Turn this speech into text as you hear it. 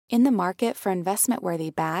In the market for investment-worthy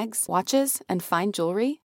bags, watches, and fine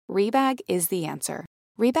jewelry, Rebag is the answer.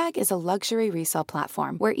 Rebag is a luxury resale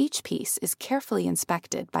platform where each piece is carefully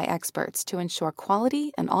inspected by experts to ensure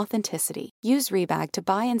quality and authenticity. Use Rebag to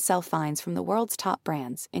buy and sell finds from the world's top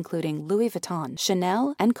brands, including Louis Vuitton,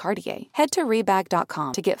 Chanel, and Cartier. Head to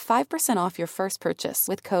Rebag.com to get 5% off your first purchase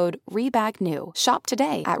with code REBAGNEW. Shop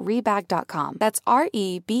today at Rebag.com. That's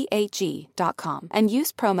REBAG.com. And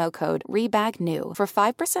use promo code REBAGNEW for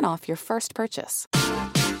 5% off your first purchase.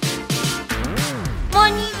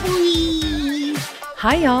 Money, please.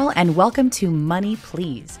 Hi, y'all, and welcome to Money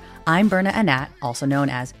Please. I'm Berna Anat, also known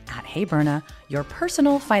as @HeyBerna, your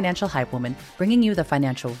personal financial hype woman, bringing you the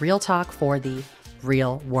financial real talk for the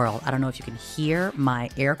real world. I don't know if you can hear my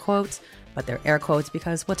air quotes, but they're air quotes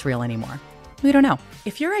because what's real anymore? We don't know.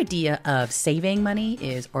 If your idea of saving money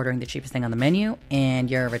is ordering the cheapest thing on the menu and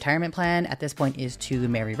your retirement plan at this point is to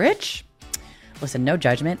marry rich, listen, no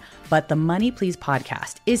judgment, but the Money Please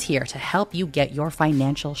podcast is here to help you get your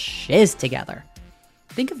financial shiz together.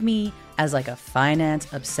 Think of me as like a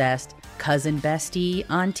finance-obsessed cousin bestie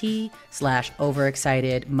auntie /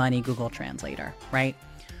 overexcited money Google translator, right?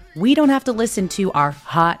 We don't have to listen to our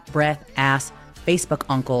hot breath ass Facebook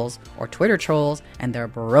uncles or Twitter trolls and their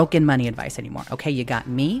broken money advice anymore. Okay, you got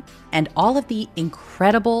me and all of the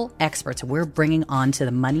incredible experts we're bringing on to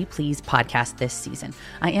the Money Please podcast this season.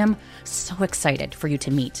 I am so excited for you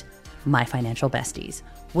to meet my financial besties.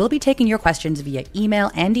 We'll be taking your questions via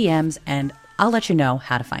email and DMs, and I'll let you know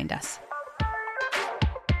how to find us.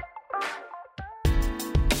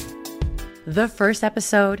 The first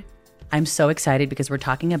episode, I'm so excited because we're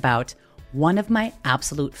talking about one of my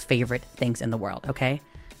absolute favorite things in the world, okay?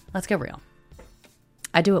 Let's get real.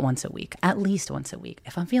 I do it once a week, at least once a week.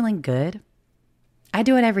 If I'm feeling good, I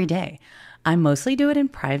do it every day. I mostly do it in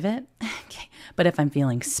private, but if I'm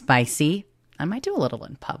feeling spicy, I might do a little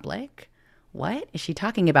in public. What is she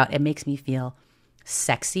talking about? It makes me feel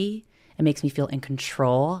sexy. It makes me feel in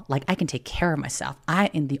control, like I can take care of myself.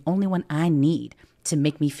 I am the only one I need to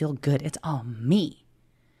make me feel good. It's all me.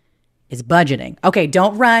 It's budgeting. Okay,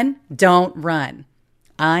 don't run. Don't run.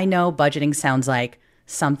 I know budgeting sounds like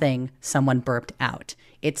something someone burped out.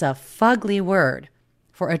 It's a fugly word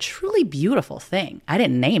for a truly beautiful thing. I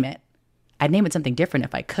didn't name it. I'd name it something different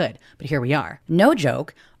if I could, but here we are. No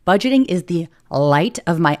joke, budgeting is the light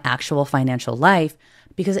of my actual financial life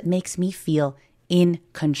because it makes me feel in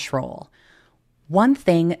control. One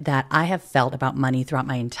thing that I have felt about money throughout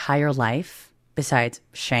my entire life, besides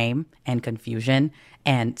shame and confusion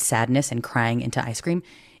and sadness and crying into ice cream,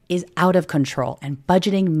 is out of control. And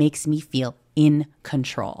budgeting makes me feel in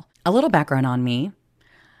control. A little background on me.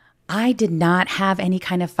 I did not have any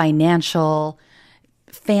kind of financial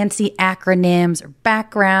fancy acronyms or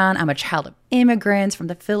background. I'm a child of immigrants from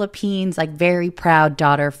the Philippines, like very proud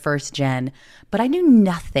daughter, first gen. But I knew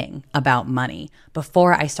nothing about money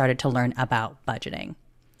before I started to learn about budgeting.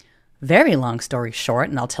 Very long story short,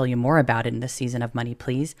 and I'll tell you more about it in this season of Money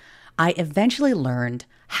Please, I eventually learned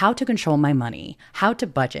how to control my money, how to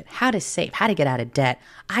budget, how to save, how to get out of debt.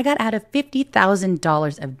 I got out of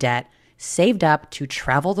 $50,000 of debt, saved up to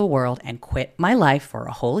travel the world and quit my life for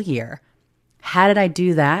a whole year. How did I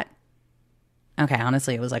do that? Okay,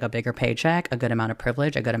 honestly, it was like a bigger paycheck, a good amount of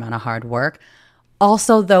privilege, a good amount of hard work.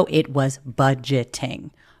 Also, though, it was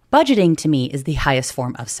budgeting. Budgeting to me is the highest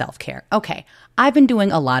form of self-care. Okay, I've been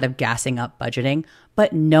doing a lot of gassing up budgeting,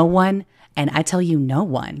 but no one, and I tell you no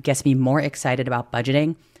one, gets me more excited about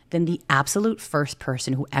budgeting than the absolute first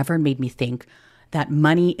person who ever made me think that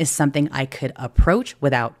money is something I could approach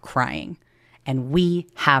without crying. And we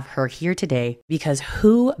have her here today because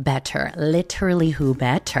who better, literally who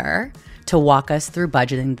better, to walk us through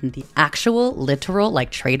budgeting than the actual, literal,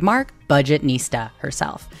 like trademark, budgetnista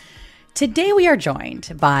herself. Today we are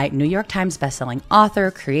joined by New York Times bestselling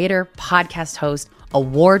author, creator, podcast host,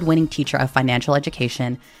 award-winning teacher of financial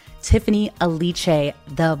education, Tiffany Aliche,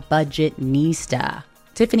 the Budgetnista.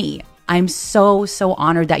 Tiffany, I'm so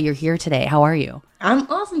honored that you're here today. How are you? I'm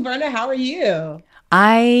awesome, Berna. How are you?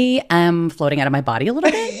 I am floating out of my body a little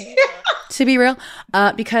bit, to be real,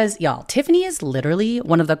 because y'all, Tiffany is literally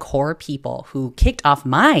one of the core people who kicked off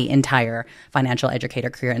my entire financial educator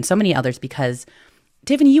career and so many others because,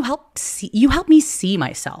 Tiffany, you helped me see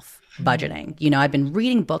myself budgeting. You know, I've been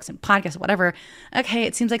reading books and podcasts, whatever. Okay,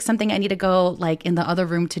 it seems like something I need to go like in the other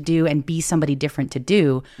room to do and be somebody different to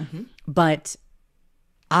do. Mm-hmm. But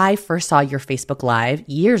I first saw your Facebook Live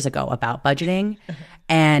years ago about budgeting.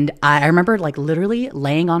 And I remember like literally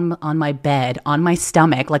laying on my bed, on my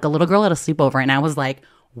stomach, like a little girl at a sleepover. And I was like,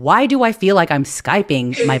 why do I feel like I'm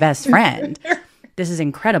Skyping my best friend? This is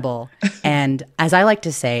incredible. And as I like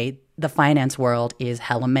to say, the finance world is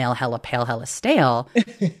hella male, hella pale, hella stale,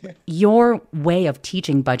 your way of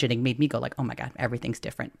teaching budgeting made me go like, oh my God, everything's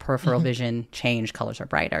different. Peripheral vision changed, colors are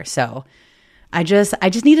brighter. So I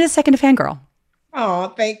just needed a second to fangirl. Oh,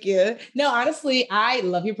 thank you. No, honestly, I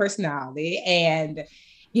love your personality. And,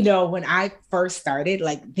 you know, when I first started,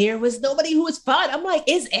 like there was nobody who was fun. I'm like,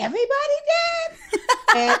 is everybody dead?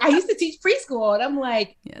 And I used to teach preschool and I'm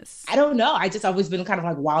like, yes, I don't know. I just always been kind of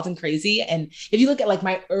like wild and crazy. And if you look at like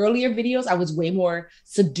my earlier videos, I was way more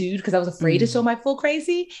subdued because I was afraid to show my full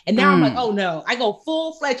crazy. And now I'm like, oh no, I go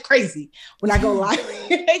full-fledged crazy when I go live.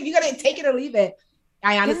 You got to take it or leave it.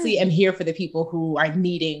 I honestly am here for the people who are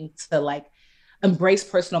needing to like embrace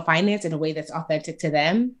personal finance in a way that's authentic to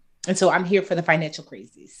them. And so I'm here for the financial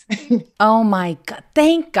crazies. Oh my God.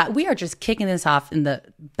 Thank God. We are just kicking this off in the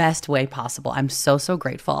best way possible. I'm so, so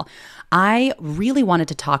grateful. I really wanted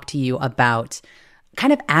to talk to you about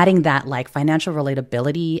kind of adding that like financial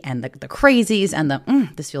relatability and the crazies and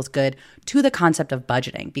the this feels good to the concept of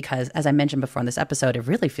budgeting. Because as I mentioned before in this episode, it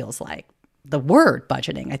really feels like the word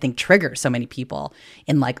budgeting, I think, triggers so many people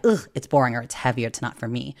in like, ugh, it's boring or it's heavy or it's not for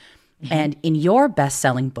me. Mm-hmm. And in your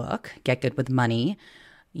best-selling book, Get Good with Money,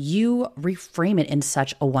 you reframe it in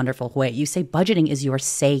such a wonderful way. You say budgeting is your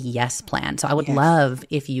say yes plan. So I would love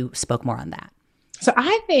if you spoke more on that. So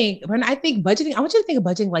I think when I think budgeting, I want you to think of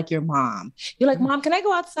budgeting like your mom. You're like, Mom, can I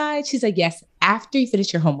go outside? She's like, yes, after you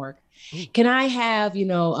finish your homework. Can I have,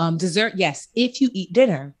 dessert? Yes, if you eat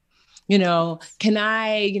dinner. Can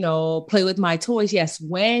I, play with my toys? Yes,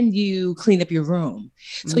 when you clean up your room.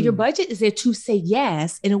 So your budget is there to say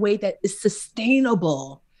yes in a way that is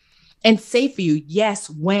sustainable and safe for you. Yes,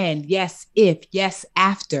 when, yes, if, yes,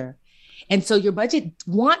 after. And so your budget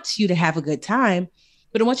wants you to have a good time,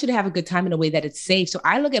 but it wants you to have a good time in a way that it's safe. So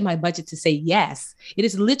I look at my budget to say yes. It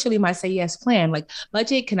is literally my say yes plan. Like,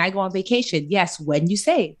 budget, can I go on vacation? Yes, when you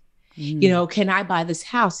save. Can I buy this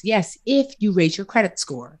house? Yes, if you raise your credit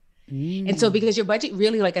score. And so because your budget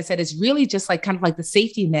really, like I said, is really just like kind of like the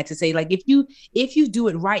safety net to say, like, if you do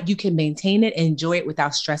it right, you can maintain it and enjoy it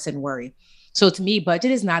without stress and worry. So to me,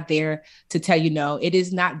 budget is not there to tell you no. It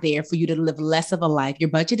is not there for you to live less of a life. Your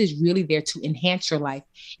budget is really there to enhance your life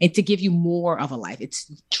and to give you more of a life.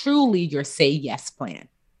 It's truly your say yes plan.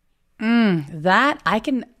 That I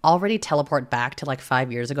can already teleport back to like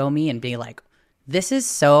 5 years ago me and be like, this is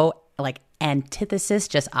so like antithesis,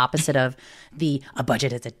 just opposite of a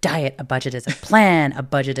budget is a diet, a budget is a plan, a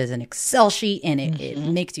budget is an Excel sheet, and it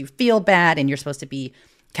makes you feel bad and you're supposed to be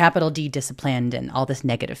capital D disciplined and all this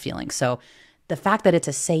negative feeling. So the fact that it's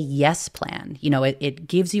a say yes plan, it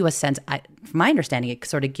gives you a sense, from my understanding, it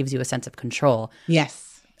sort of gives you a sense of control.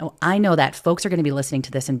 Yes. Oh, I know that folks are going to be listening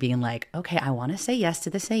to this and being like, okay, I want to say yes to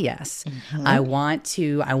the say yes. I want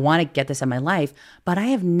to get this in my life, but I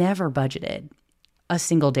have never budgeted a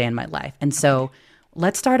single day in my life. And so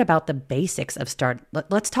let's talk about the basics of starting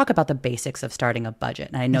a budget.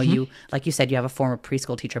 And I know you, like you said, you have a former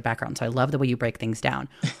preschool teacher background. So I love the way you break things down.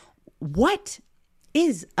 What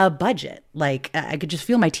is a budget? Like, I could just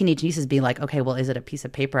feel my teenage nieces being like, okay, well, is it a piece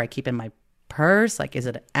of paper I keep in my purse? Like, is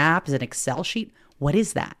it an app? Is it an Excel sheet? What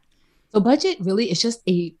is that? So budget really is just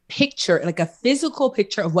a picture, like a physical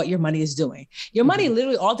picture of what your money is doing. Your money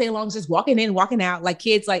literally all day long is just walking in, walking out. Like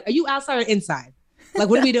kids, like, are you outside or inside? Like,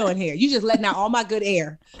 what are we doing here? You just letting out all my good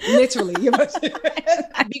air, literally.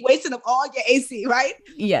 I'd be wasting up all your AC, right?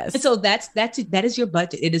 Yes. And so that is your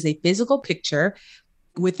budget. It is a physical picture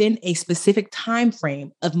within a specific time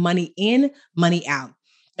frame of money in, money out.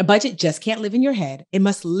 A budget just can't live in your head. It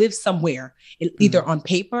must live somewhere, either on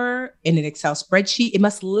paper, in an Excel spreadsheet. It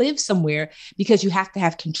must live somewhere because you have to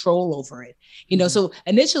have control over it. So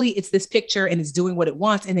initially it's this picture and it's doing what it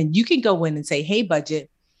wants. And then you can go in and say, hey, budget,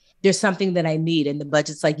 there's something that I need. And the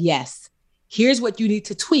budget's like, yes, here's what you need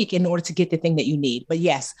to tweak in order to get the thing that you need. But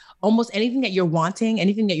yes, almost anything that you're wanting,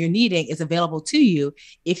 anything that you're needing is available to you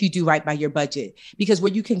if you do right by your budget. Because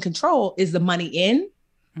what you can control is the money in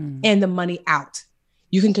and the money out.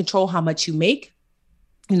 You can control how much you make.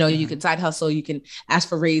 You can side hustle, you can ask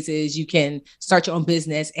for raises, you can start your own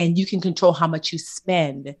business, and you can control how much you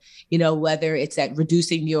spend, whether it's at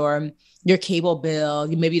reducing your cable bill,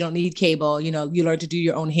 maybe you don't need cable, you learn to do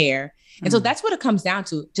your own hair. And so that's what it comes down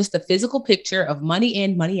to, just a physical picture of money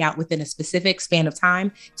in, money out within a specific span of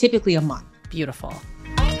time, typically a month. Beautiful.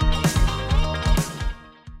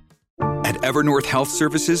 At Evernorth Health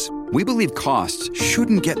Services, we believe costs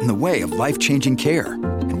shouldn't get in the way of life-changing care,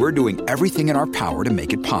 and we're doing everything in our power to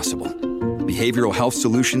make it possible. Behavioral health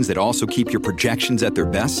solutions that also keep your projections at their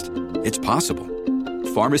best? It's possible.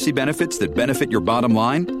 Pharmacy benefits that benefit your bottom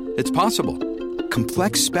line? It's possible.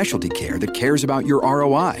 Complex specialty care that cares about your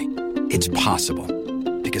ROI? It's possible.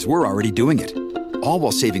 because we're already doing it. All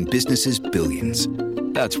while saving businesses billions.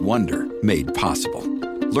 That's Wonder made possible.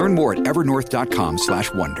 Learn more at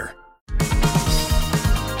evernorth.com/wonder.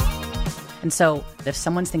 And so if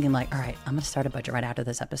someone's thinking like, all right, I'm going to start a budget right after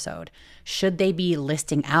this episode, should they be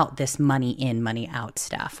listing out this money in, money out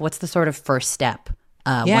stuff? What's the sort of first step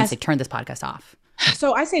once they turn this podcast off?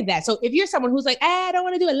 So I say that. So if you're someone who's like, I don't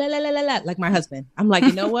want to do it, like my husband, I'm like,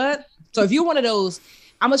 you know what? So if you're one of those,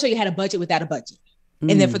 I'm going to show you how to budget without a budget.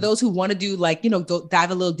 And then for those who want to do like, dive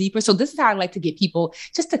a little deeper. So this is how I like to get people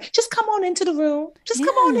just come on into the room. Just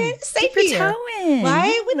come on in. Stay here.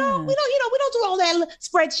 Right? We don't do all that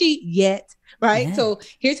spreadsheet yet. Right. Yeah. So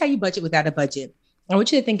here's how you budget without a budget. I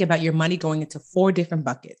want you to think about your money going into 4 different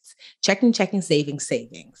buckets: checking, savings.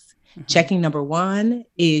 Mm-hmm. Checking number 1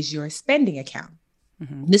 is your spending account.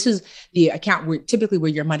 Mm-hmm. This is the account where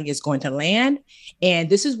your money is going to land. And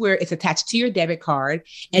this is where it's attached to your debit card.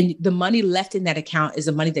 And the money left in that account is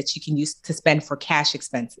the money that you can use to spend for cash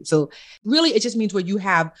expenses. So really, it just means where you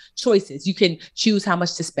have choices. You can choose how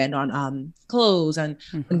much to spend on clothes, on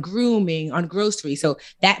grooming, on groceries. So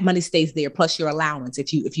that money stays there, plus your allowance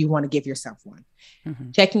if you want to give yourself one. Mm-hmm.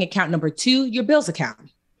 Checking account number 2, your bills account.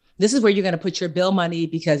 This is where you're going to put your bill money,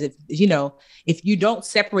 because if you don't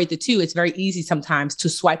separate the two, it's very easy sometimes to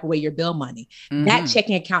swipe away your bill money. Mm-hmm. That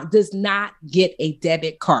checking account does not get a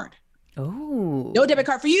debit card. Oh, no debit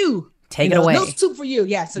card for you. Take it away. No soup for you.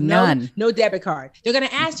 Yeah. So none. No debit card. They're going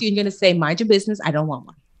to ask you, and you're going to say, mind your business. I don't want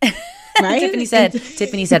one. Right? Tiffany said,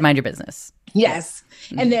 mind your business. Yes.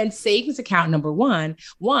 Mm-hmm. And then savings account number 1,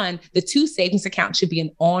 the 2 savings accounts should be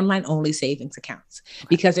an online only savings accounts,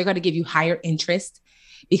 because they're going to give you higher interest,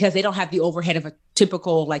 because they don't have the overhead of a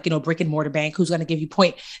typical, brick and mortar bank who's going to give you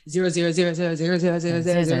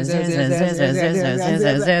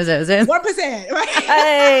 0.00000000001%, right?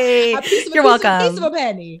 Hey, you're welcome. A piece of a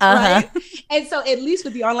penny, right? And so at least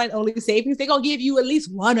with the online only savings, they're going to give you at least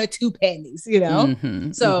 1 or 2 pennies,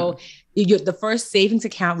 So the first savings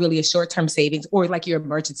account really is short-term savings, or like your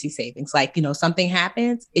emergency savings. Something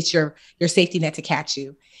happens, it's your safety net to catch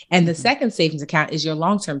you. And the second savings account is your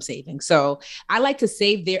long-term savings. So I like to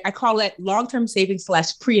save there. I call it long-term savings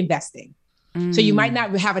 / pre-investing. So you might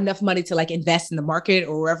not have enough money to invest in the market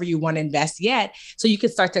or wherever you want to invest yet. So you can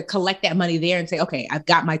start to collect that money there and say, okay, I've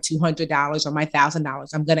got my $200 or my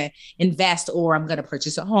 $1,000. I'm going to invest, or I'm going to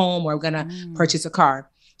purchase a home, or I'm going to purchase a car.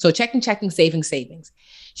 So checking, savings.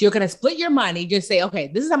 So you're going to split your money. You're going to say, okay,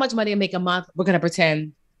 this is how much money I make a month. We're going to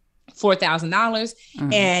pretend $4,000.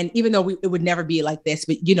 And even though it would never be like this,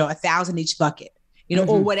 but $1,000 each bucket,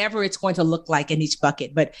 or whatever it's going to look like in each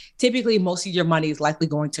bucket. But typically most of your money is likely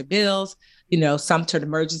going to bills, some toward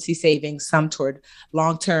emergency savings, some toward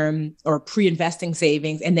long-term or pre-investing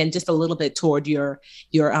savings, and then just a little bit toward your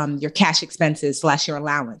cash expenses / your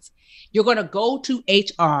allowance. You're going to go to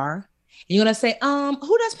HR. And you're going to say,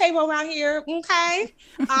 who does payroll around here? Okay.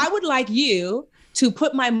 I would like you to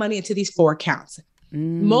put my money into these 4 accounts.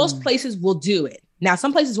 Most places will do it. Now,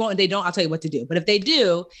 some places won't, and they don't. I'll tell you what to do. But if they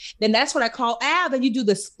do, then that's what I call, then you do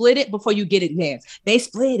the split it before you get it there. They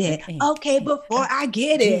split it. Okay, before I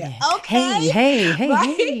get it. Okay.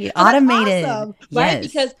 Hey. Automated. Awesome, right? Yes.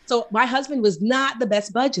 Because so my husband was not the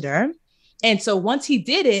best budgeter. And so once he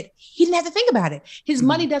did it, he didn't have to think about it. His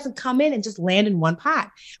money doesn't come in and just land in one pot,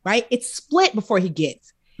 right? It's split before he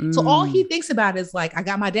gets. So all he thinks about is I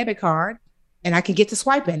got my debit card and I can get to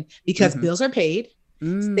swiping because bills are paid.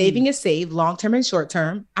 Saving is saved, long-term and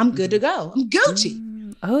short-term. I'm good to go. I'm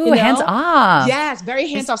Gucci. Oh, hands off. Yes, very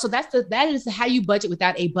hands off. So that is how you budget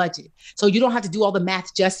without a budget. So you don't have to do all the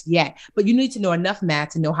math just yet, but you need to know enough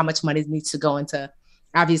math to know how much money needs to go into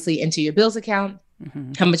your bills account,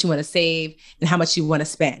 how much you want to save, and how much you want to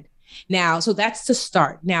spend. Now, so that's to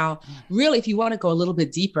start. Now, really, if you want to go a little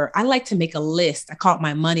bit deeper, I like to make a list. I call it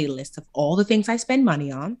my money list of all the things I spend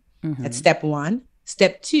money on. That's step 1.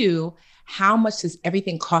 Step 2, how much does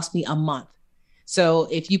everything cost me a month? So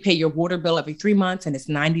if you pay your water bill every 3 months and it's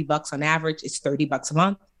 $90 on average, it's $30 a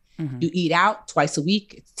month. You eat out twice a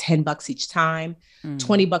week, it's $10 each time.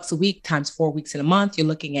 $20 a week times 4 weeks in a month, you're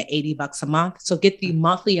looking at $80 a month. So get the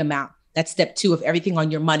monthly amount. That's step 2 of everything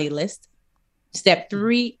on your money list. Step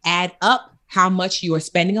 3, add up how much you are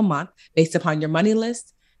spending a month based upon your money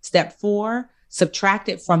list. Step 4, subtract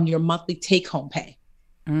it from your monthly take-home pay.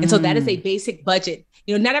 And so that is a basic budget.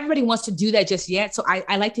 Not everybody wants to do that just yet. So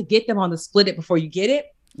I like to get them on the split it before you get it.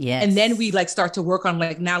 Yes. And then we start to work on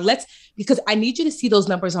because I need you to see those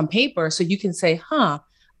numbers on paper so you can say, I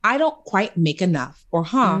don't quite make enough, or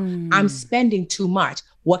I'm spending too much.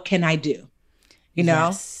 What can I do?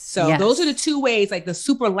 Yes. So those are the 2 ways, the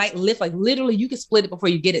super light lift, literally you can split it before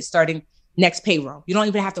you get it starting next payroll. You don't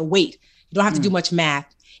even have to wait. You don't have to do much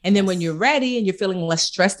math. And then when you're ready and you're feeling less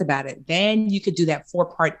stressed about it, then you could do that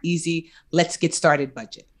 4-part easy, let's get started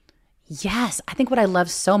budget. Yes. I think what I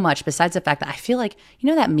love so much, besides the fact that I feel like, you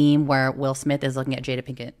know, that meme where Will Smith is looking at Jada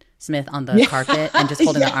Pinkett Smith on the carpet and just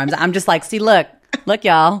holding her arms. I'm just like, see, look,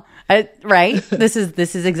 y'all. Right? This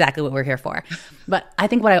is exactly what we're here for. But I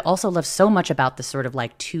think what I also love so much about this sort of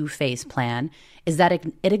like 2-phase plan is that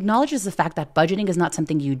it acknowledges the fact that budgeting is not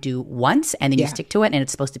something you do once and then you stick to it and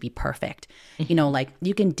it's supposed to be perfect. You know, like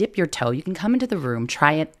you can dip your toe, you can come into the room,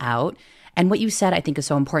 try it out. And what you said I think is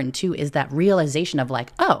so important too is that realization of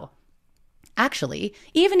like, oh, actually,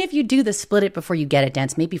 even if you do the split it before you get it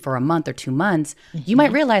dance, maybe for a month or 2 months, you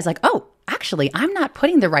might realize like, oh, actually, I'm not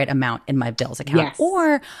putting the right amount in my bills account. Yes.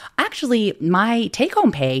 Or actually, my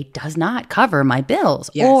take-home pay does not cover my bills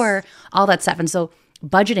or all that stuff. And so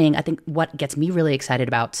budgeting, I think what gets me really excited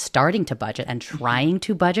about starting to budget and trying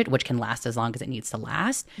to budget, which can last as long as it needs to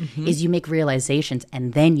last, is you make realizations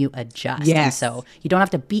and then you adjust. Yes. And so you don't have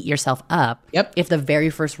to beat yourself up if the very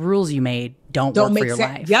first rules you made don't work for your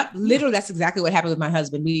life. Yep. Literally, that's exactly what happened with my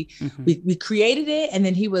husband. We created it and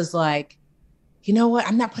then he was like, you know what,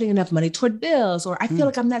 I'm not putting enough money toward bills, or I feel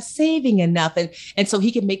like I'm not saving enough. And so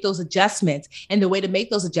he can make those adjustments. And the way to make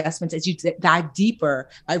those adjustments is you dive deeper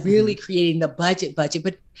by really creating the budget. But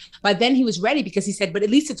by then he was ready because he said, but at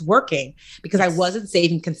least it's working because I wasn't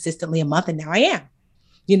saving consistently a month and now I am.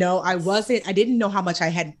 You know, I didn't know how much I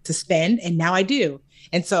had to spend and now I do.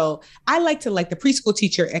 And so I like to, like the preschool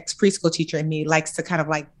teacher, ex-preschool teacher in me likes to kind of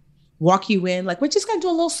like walk you in, like, we're just going to do a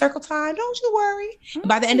little circle time. Don't you worry. And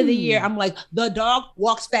by the end of the year, I'm like, the dog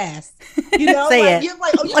walks fast. You know, Say like, it. You're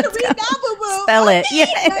like, oh, you can read that, boo-boo. Spell it. Yeah.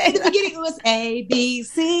 At the beginning, it was A, B,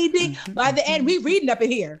 C, D. By the end, we reading up in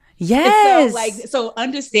here. Yes. And so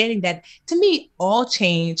understanding that, to me, all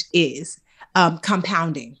change is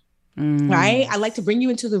compounding. Right? I like to bring you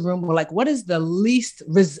into the room where like, what is the least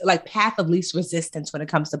path of least resistance when it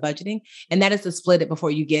comes to budgeting? And that is to split it before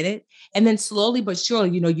you get it. And then slowly but surely,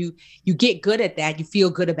 you know, you get good at that. You feel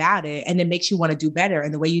good about it. And it makes you want to do better.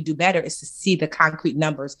 And the way you do better is to see the concrete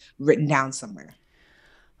numbers written down somewhere.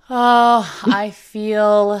 Oh, I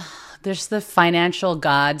feel there's the financial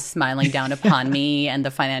gods smiling down upon me and the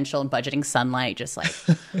financial and budgeting sunlight just like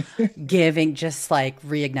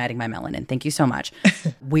reigniting my melanin. Thank you so much.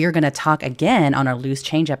 We're going to talk again on our Loose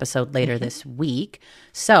Change episode later this week.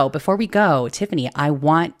 So before we go, Tiffany, I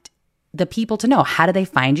want the people to know, how do they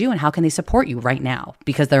find you and how can they support you right now?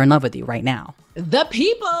 Because they're in love with you right now. The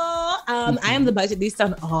people. I am the Budgetnista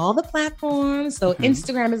on all the platforms. So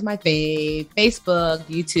Instagram is my fave, Facebook,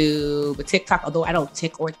 YouTube, TikTok, although I don't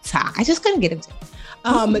tick or talk. I just couldn't get into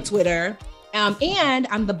it. Twitter. And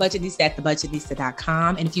I'm the Budgetnista at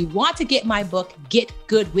thebudgetnista.com. And if you want to get my book, Get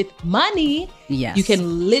Good with Money, you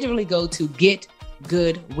can literally go to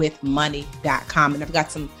getgoodwithmoney.com. And I've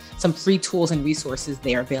got some free tools and resources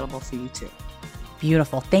there available for you too.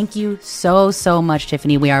 Beautiful. Thank you so, so much,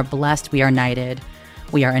 Tiffany. We are blessed. We are knighted.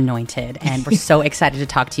 We are anointed. And we're so excited to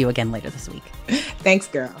talk to you again later this week. Thanks,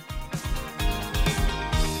 girl.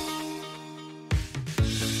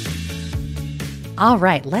 All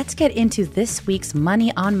right, let's get into this week's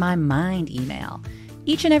Money on My Mind email.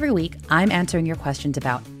 Each and every week, I'm answering your questions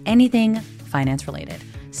about anything finance related.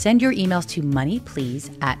 Send your emails to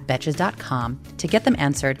moneyplease@betches.com to get them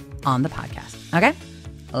answered on the podcast. Okay,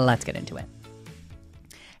 let's get into it.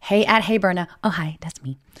 Hey Berna. Oh, hi, that's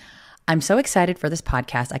me. I'm so excited for this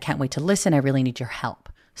podcast. I can't wait to listen. I really need your help.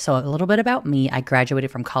 So a little bit about me. I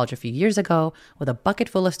graduated from college a few years ago with a bucket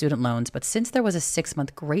full of student loans, but since there was a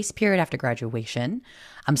 6-month grace period after graduation,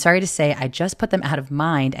 I'm sorry to say I just put them out of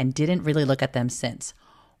mind and didn't really look at them since.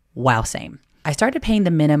 Wow, same. I started paying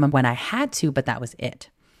the minimum when I had to, but that was it.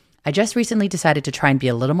 I just recently decided to try and be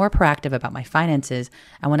a little more proactive about my finances,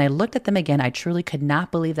 and when I looked at them again, I truly could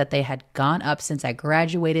not believe that they had gone up since I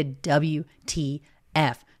graduated.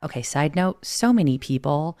 WTF. Okay, side note, so many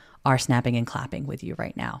people are snapping and clapping with you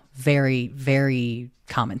right now. Very, very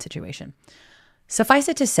common situation. Suffice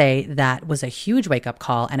it to say, that was a huge wake-up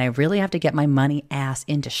call, and I really have to get my money ass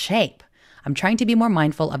into shape. I'm trying to be more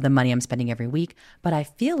mindful of the money I'm spending every week, but I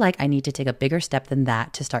feel like I need to take a bigger step than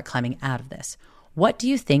that to start climbing out of this. What do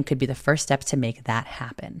you think could be the first steps to make that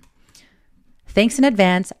happen? Thanks in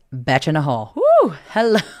advance, Betch in a Hole. Woo!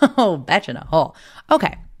 Hello, Betch in a Hole.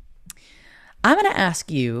 Okay. I'm going to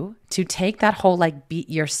ask you to take that whole like beat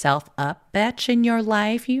yourself up Betch in your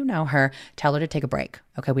life. You know her. Tell her to take a break.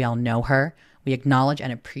 Okay, we all know her. We acknowledge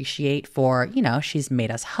and appreciate for, you know, she's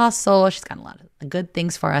made us hustle. She's got a lot of good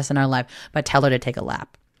things for us in our life. But tell her to take a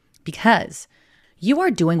lap. Because you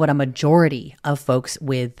are doing what a majority of folks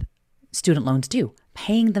with student loans do,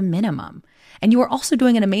 paying the minimum. And you are also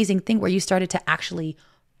doing an amazing thing where you started to actually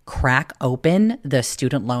crack open the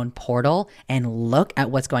student loan portal and look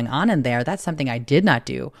at what's going on in there. That's something I did not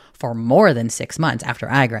do for more than 6 months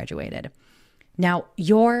after I graduated. Now,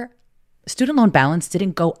 your student loan balance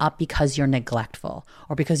didn't go up because you're neglectful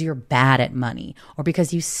or because you're bad at money or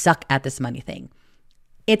because you suck at this money thing.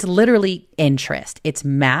 It's literally interest. It's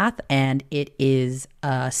math, and it is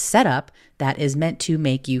a setup that is meant to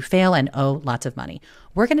make you fail and owe lots of money.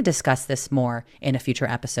 We're going to discuss this more in a future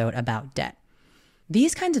episode about debt.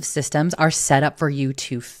 These kinds of systems are set up for you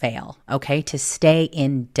to fail, okay? To stay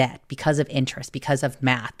in debt because of interest, because of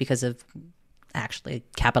math, because of actually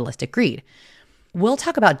capitalistic greed. We'll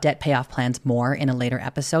talk about debt payoff plans more in a later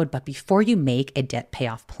episode, but before you make a debt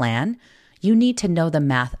payoff plan, you need to know the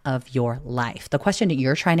math of your life. The question that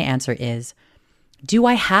you're trying to answer is, do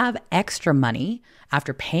I have extra money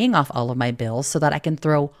after paying off all of my bills so that I can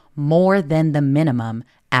throw more than the minimum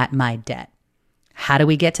at my debt? How do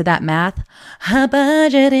we get to that math?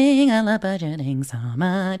 Budgeting, I love budgeting so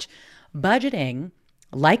much. Budgeting,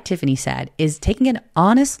 like Tiffany said, is taking an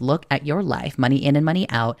honest look at your life, money in and money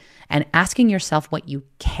out, and asking yourself what you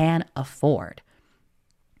can afford.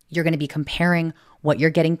 You're going to be comparing what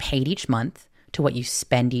you're getting paid each month to what you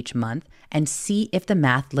spend each month and see if the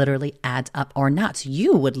math literally adds up or not. So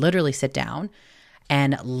you would literally sit down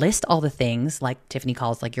and list all the things like Tiffany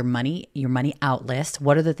calls like your money out list.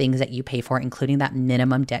 What are the things that you pay for, including that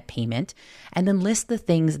minimum debt payment? And then list the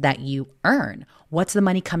things that you earn. What's the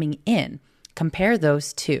money coming in? Compare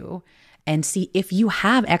those two and see if you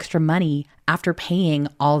have extra money after paying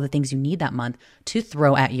all the things you need that month to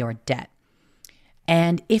throw at your debt.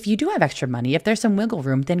 And if you do have extra money, if there's some wiggle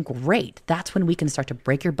room, then great. That's when we can start to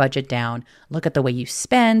break your budget down, look at the way you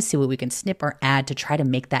spend, see what we can snip or add to try to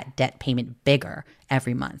make that debt payment bigger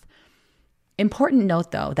every month. Important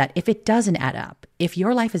note, though, that if it doesn't add up, if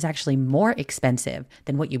your life is actually more expensive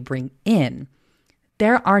than what you bring in,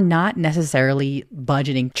 there are not necessarily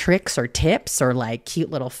budgeting tricks or tips or like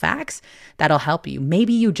cute little facts that'll help you.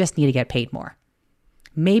 Maybe you just need to get paid more.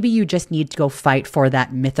 Maybe you just need to go fight for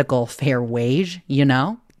that mythical fair wage,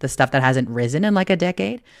 the stuff that hasn't risen in like a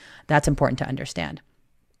decade. That's important to understand.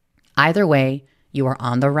 Either way, you are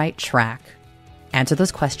on the right track. Answer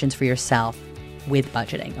those questions for yourself with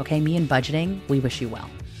budgeting. Okay, me and budgeting, we wish you well.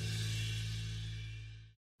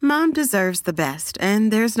 Mom deserves the best,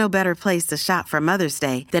 and there's no better place to shop for Mother's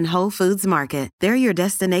Day than Whole Foods Market. They're your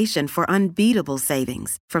destination for unbeatable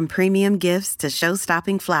savings, from premium gifts to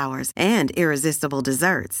show-stopping flowers and irresistible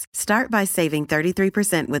desserts. Start by saving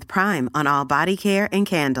 33% with Prime on all body care and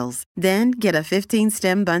candles. Then get a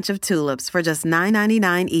 15-stem bunch of tulips for just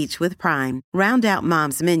 $9.99 each with Prime. Round out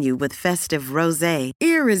Mom's menu with festive rosé,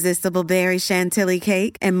 irresistible berry chantilly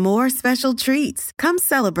cake, and more special treats. Come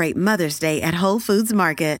celebrate Mother's Day at Whole Foods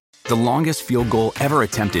Market. The longest field goal ever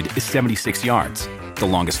attempted is 76 yards. The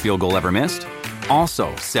longest field goal ever missed?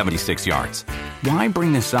 Also 76 yards. Why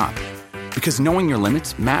bring this up? Because knowing your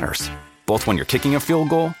limits matters, both when you're kicking a field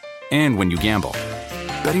goal and when you gamble.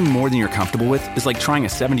 Betting more than you're comfortable with is like trying a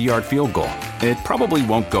 70-yard field goal. It probably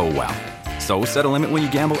won't go well. So set a limit when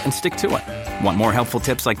you gamble and stick to it. Want more helpful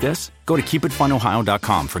tips like this? Go to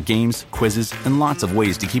keepitfunohio.com for games, quizzes, and lots of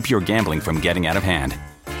ways to keep your gambling from getting out of hand.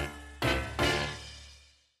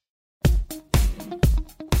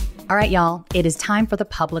 All right, y'all, it is time for the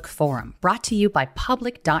Public Forum, brought to you by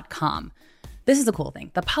Public.com. This is the cool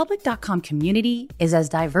thing. The Public.com community is as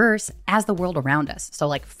diverse as the world around us. So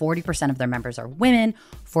like 40% of their members are women,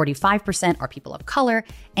 45% are people of color,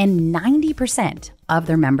 and 90% of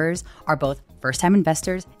their members are both first-time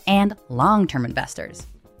investors and long-term investors.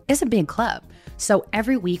 It's a big club. So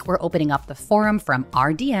every week we're opening up the forum from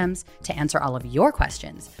our DMs to answer all of your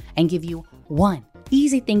questions and give you one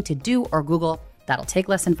easy thing to do or Google that'll take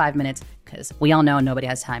less than 5 minutes, because we all know nobody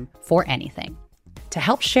has time for anything. To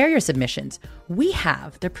help share your submissions, we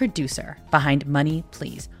have the producer behind Money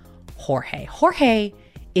Please, Jorge. Jorge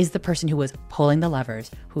is the person who is pulling the levers,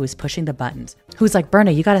 who is pushing the buttons, who's like,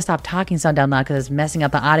 Berna, you got to stop talking so down loud because it's messing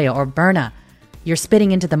up the audio. Or Berna, you're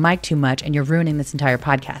spitting into the mic too much and you're ruining this entire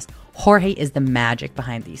podcast. Jorge is the magic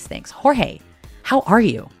behind these things. Jorge, how are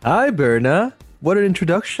you? Hi, Berna. What an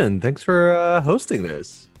introduction. Thanks for hosting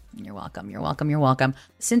this. You're welcome. You're welcome. You're welcome.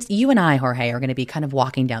 Since you and I, Jorge, are going to be kind of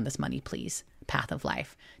walking down this Money Please path of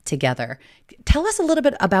life together, tell us a little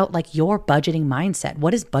bit about like your budgeting mindset.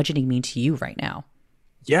 What does budgeting mean to you right now?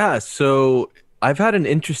 Yeah, so I've had an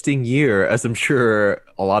interesting year, as I'm sure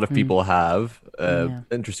a lot of people have.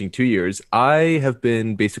 Interesting 2 years. I have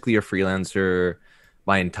been basically a freelancer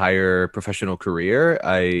my entire professional career.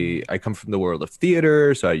 I come from the world of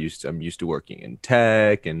theater, so I'm used to working in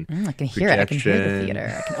tech and I can hear it. I can hear the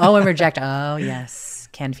theater. And reject. Oh, yes.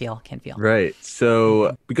 can feel. Right.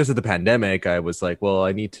 So because of the pandemic, I was like, well,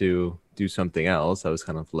 I need to do something else. I was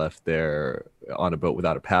kind of left there on a boat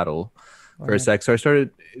without a paddle for a sec. So I started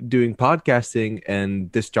doing podcasting,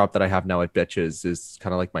 and this job that I have now at Betches is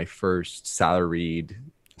kind of like my first salaried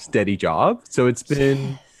steady job. So it's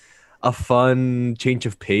been a fun change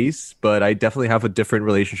of pace, but I definitely have a different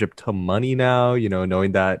relationship to money now, you know,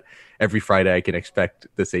 knowing that every Friday I can expect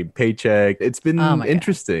the same paycheck. It's been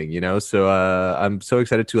interesting, you know, so I'm so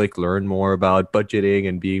excited to like learn more about budgeting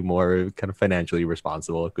and being more kind of financially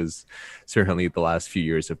responsible, because certainly the last few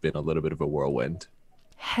years have been a little bit of a whirlwind.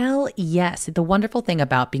 Hell yes. The wonderful thing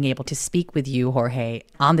about being able to speak with you, Jorge,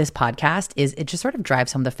 on this podcast is it just sort of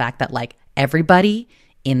drives home the fact that like everybody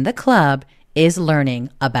in the club is learning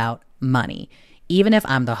about money. Even if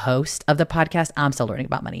I'm the host of the podcast, I'm still learning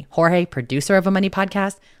about money. Jorge, producer of a money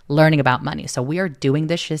podcast, learning about money. So we are doing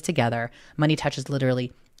this shiz together. Money touches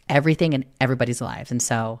literally everything in everybody's lives. And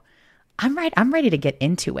so I'm ready to get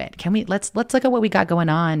into it. Can we let's look at what we got going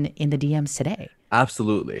on in the DMs today.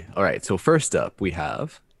 Absolutely. All right. So first up, we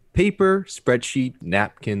have paper, spreadsheet,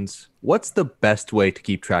 napkins. What's the best way to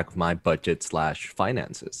keep track of my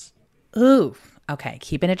budget/finances? Ooh. Okay,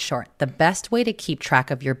 keeping it short. The best way to keep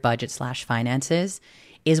track of your budget/finances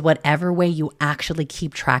is whatever way you actually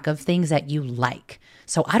keep track of things that you like.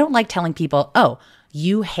 So I don't like telling people, oh,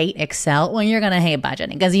 you hate Excel. Well, you're going to hate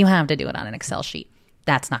budgeting because you have to do it on an Excel sheet.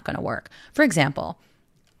 That's not going to work. For example,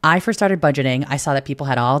 I first started budgeting. I saw that people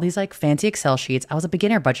had all these like fancy Excel sheets. I was a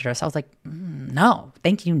beginner budgeter. So I was like, no,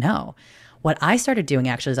 thank you, no. What I started doing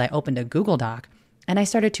actually is I opened a Google Doc and I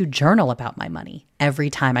started to journal about my money every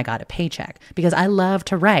time I got a paycheck, because I love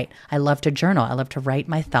to write. I love to journal. I love to write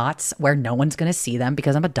my thoughts where no one's going to see them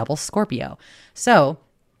because I'm a double Scorpio. So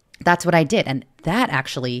that's what I did. And that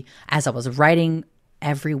actually, as I was writing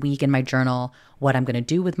every week in my journal, what I'm going to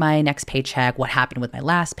do with my next paycheck, what happened with my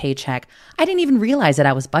last paycheck, I didn't even realize that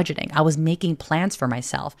I was budgeting. I was making plans for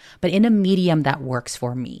myself, but in a medium that works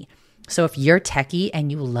for me. So if you're techie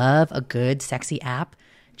and you love a good, sexy app,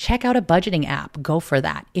 check out a budgeting app. Go for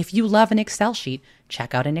that. If you love an Excel sheet,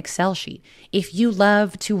 check out an Excel sheet. If you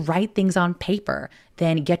love to write things on paper,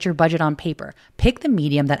 then get your budget on paper. Pick the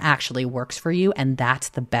medium that actually works for you, and that's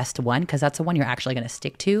the best one, because that's the one you're actually going to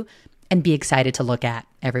stick to and be excited to look at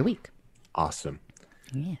every week. Awesome.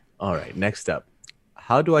 Yeah. All right, next up.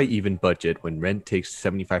 How do I even budget when rent takes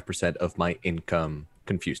 75% of my income?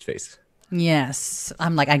 Confused face. Yes.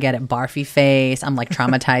 I'm like, I get it. Barfy face. I'm like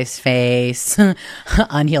traumatized face,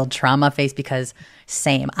 unhealed trauma face, because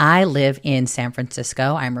same. I live in San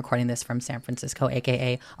Francisco. I'm recording this from San Francisco,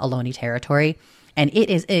 AKA Ohlone territory. And it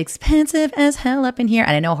is expensive as hell up in here.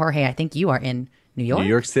 And I know, Jorge, I think you are in New York. New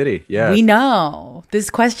York City, yeah. We know. This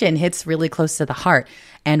question hits really close to the heart.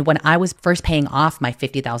 And when I was first paying off my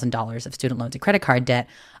 $50,000 of student loans and credit card debt,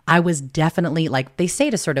 I was definitely like, they say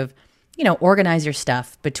to sort of, you know, organize your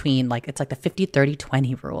stuff between like, it's like the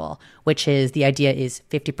 50-30-20 rule, which is the idea is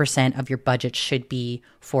 50% of your budget should be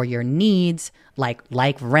for your needs, like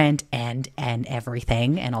rent and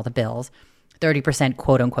everything and all the bills. 30%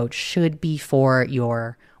 quote unquote should be for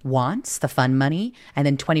your wants, the fun money, and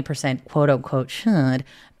then 20% quote unquote should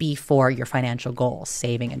be for your financial goals,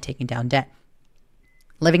 saving and taking down debt.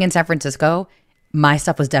 Living in San Francisco, my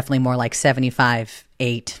stuff was definitely more like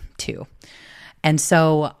 75-8-2. And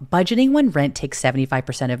so budgeting when rent takes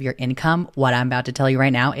 75% of your income, what I'm about to tell you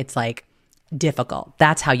right now, it's like difficult.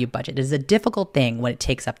 That's how you budget. It is a difficult thing when it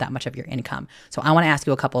takes up that much of your income. So I want to ask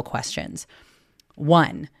you a couple of questions.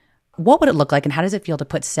 One, what would it look like and how does it feel to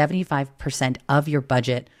put 75% of your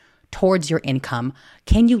budget towards your income?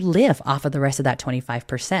 Can you live off of the rest of that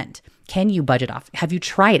 25%? Can you budget off? Have you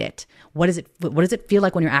tried it? What does it feel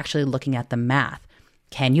like when you're actually looking at the math?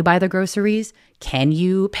 Can you buy the groceries? Can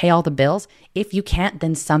you pay all the bills? If you can't,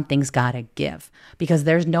 then something's gotta give, because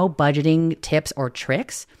there's no budgeting tips or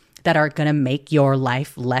tricks that are gonna make your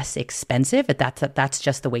life less expensive if that's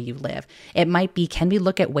just the way you live. It might be, can we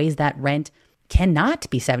look at ways that rent cannot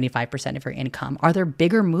be 75% of your income? Are there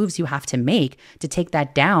bigger moves you have to make to take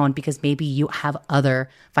that down because maybe you have other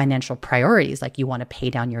financial priorities, like you wanna pay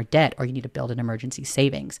down your debt or you need to build an emergency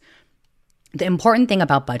savings? The important thing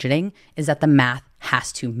about budgeting is that the math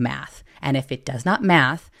has to math. And if it does not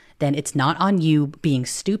math, then it's not on you being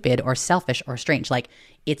stupid or selfish or strange. Like,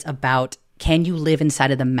 it's about, can you live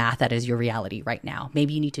inside of the math that is your reality right now?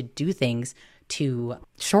 Maybe you need to do things to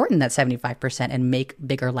shorten that 75% and make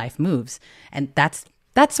bigger life moves. And that's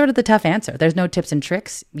sort of the tough answer. There's no tips and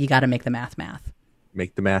tricks. You got to make the math math.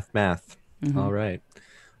 Make the math math. Mm-hmm. All right. All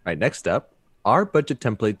right, next up, are budget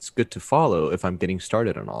templates good to follow if I'm getting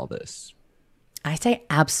started on all this? I say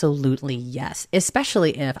absolutely yes,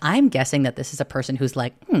 especially if I'm guessing that this is a person who's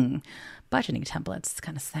like, budgeting templates,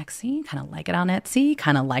 kind of sexy, kind of like it on Etsy,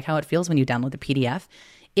 kind of like how it feels when you download the PDF.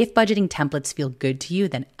 If budgeting templates feel good to you,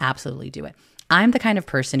 then absolutely do it. I'm the kind of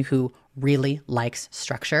person who really likes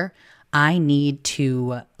structure. I need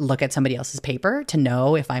to look at somebody else's paper to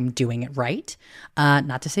know if I'm doing it right.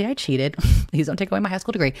 Not to say I cheated. Please don't take away my high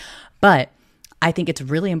school degree. But I think it's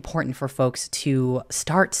really important for folks to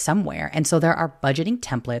start somewhere. And so there are budgeting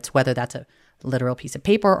templates, whether that's a literal piece of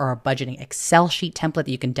paper or a budgeting Excel sheet template that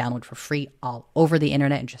you can download for free all over the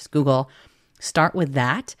internet and just Google. Start with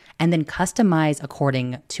that and then customize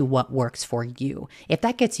according to what works for you. If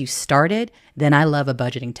that gets you started, then I love a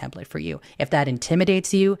budgeting template for you. If that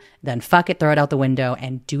intimidates you, then fuck it, throw it out the window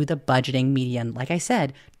and do the budgeting medium. Like I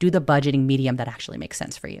said, do the budgeting medium that actually makes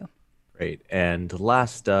sense for you. Great. And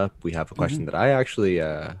last up, we have a question that I actually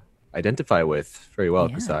identify with very well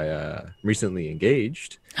because I recently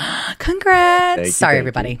engaged. Congrats. Sorry,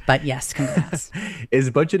 everybody. But yes, congrats.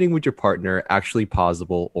 Is budgeting with your partner actually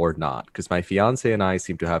possible or not? Because my fiance and I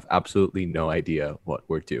seem to have absolutely no idea what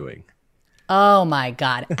we're doing. Oh my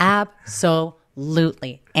God.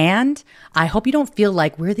 Absolutely. And I hope you don't feel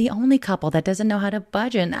like we're the only couple that doesn't know how to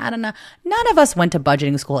budget. I don't know. None of us went to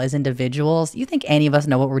budgeting school as individuals. You think any of us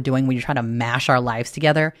know what we're doing when you're trying to mash our lives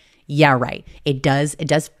together? Yeah, right. It does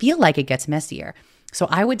feel like it gets messier. So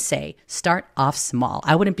I would say start off small.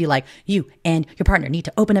 I wouldn't be like, you and your partner need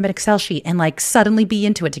to open up an Excel sheet and like suddenly be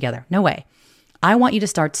into it together. No way. I want you to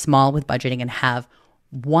start small with budgeting and have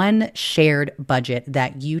one shared budget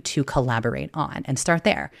that you two collaborate on and start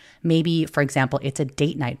there. Maybe, for example, it's a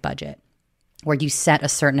date night budget where you set a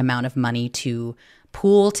certain amount of money to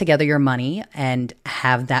pool together your money and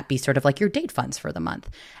have that be sort of like your date funds for the month.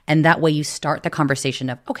 And that way you start the conversation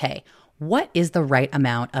of, okay, what is the right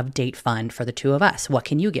amount of date fund for the two of us? What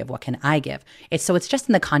can you give? What can I give? It's just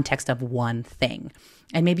in the context of one thing.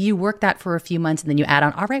 And maybe you work that for a few months and then you add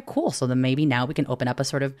on, all right, cool. So then maybe now we can open up a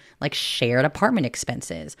sort of like shared apartment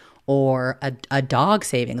expenses or a dog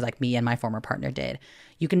savings like me and my former partner did.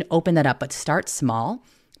 You can open that up, but start small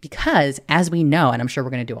because as we know, and I'm sure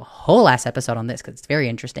we're going to do a whole ass episode on this because it's very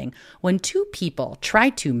interesting, when two people try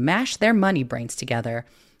to mash their money brains together,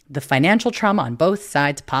 the financial trauma on both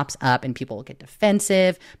sides pops up and people will get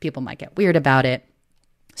defensive. People might get weird about it.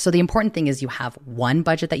 So the important thing is you have one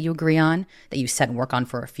budget that you agree on, that you set and work on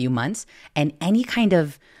for a few months, and any kind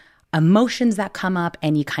of emotions that come up,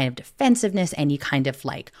 any kind of defensiveness, any kind of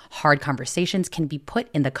like hard conversations can be put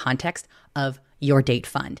in the context of your date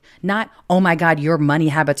fund. Not, oh my God, your money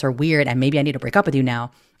habits are weird and maybe I need to break up with you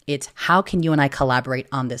now. It's how can you and I collaborate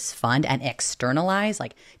on this fund and externalize,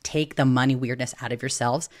 like take the money weirdness out of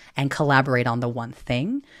yourselves and collaborate on the one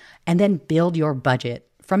thing and then build your budget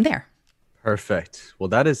from there. Perfect. Well,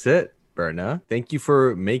 that is it, Berna. Thank you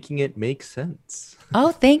for making it make sense.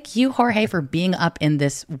 Oh, thank you, Jorge, for being up in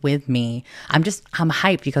this with me. I'm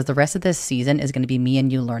hyped because the rest of this season is going to be me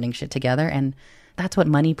and you learning shit together. And that's what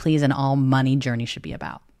Money Please and all money journey should be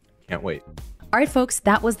about. Can't wait. All right, folks,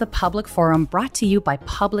 that was the Public Forum brought to you by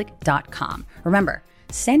Public.com. Remember,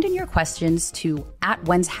 send in your questions to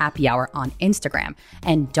 @When'sHappyHour on Instagram.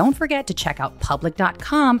 And don't forget to check out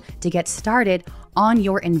Public.com to get started on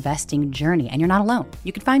your investing journey. And you're not alone.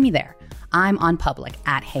 You can find me there. I'm on Public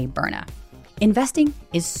 @HeyBerna. Investing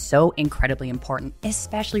is so incredibly important,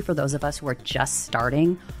 especially for those of us who are just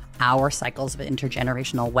starting our cycles of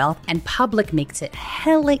intergenerational wealth, and Public makes it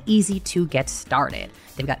hella easy to get started.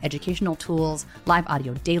 They've got educational tools, live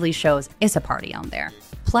audio daily shows. It's a party on there.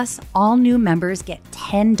 Plus, all new members get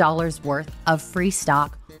 $10 worth of free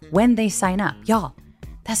stock when they sign up. Y'all,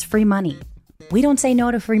 that's free money. We don't say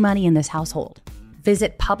no to free money in this household.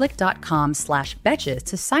 Visit public.com/betches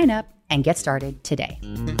to sign up and get started today.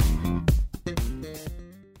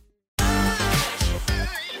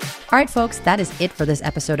 All right, folks, that is it for this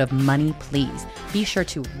episode of Money Please. Be sure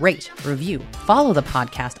to rate, review, follow the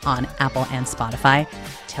podcast on Apple and Spotify.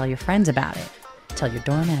 Tell your friends about it. Tell your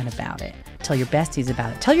doorman about it. Tell your besties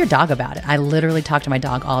about it. Tell your dog about it. I literally talk to my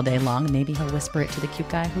dog all day long. Maybe he'll whisper it to the cute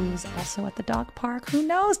guy who's also at the dog park. Who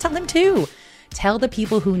knows? Tell him too. Tell the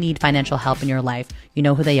people who need financial help in your life. You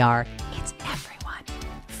know who they are. It's everyone.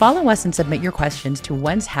 Follow us and submit your questions to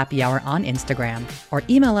When's Happy Hour on Instagram or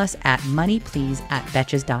email us at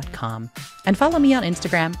moneyplease@betches.com. And follow me on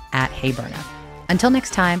Instagram @HeyBerna. Until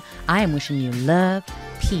next time, I am wishing you love,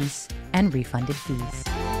 peace, and refunded fees.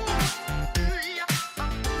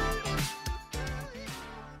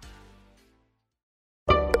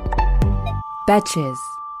 Betches.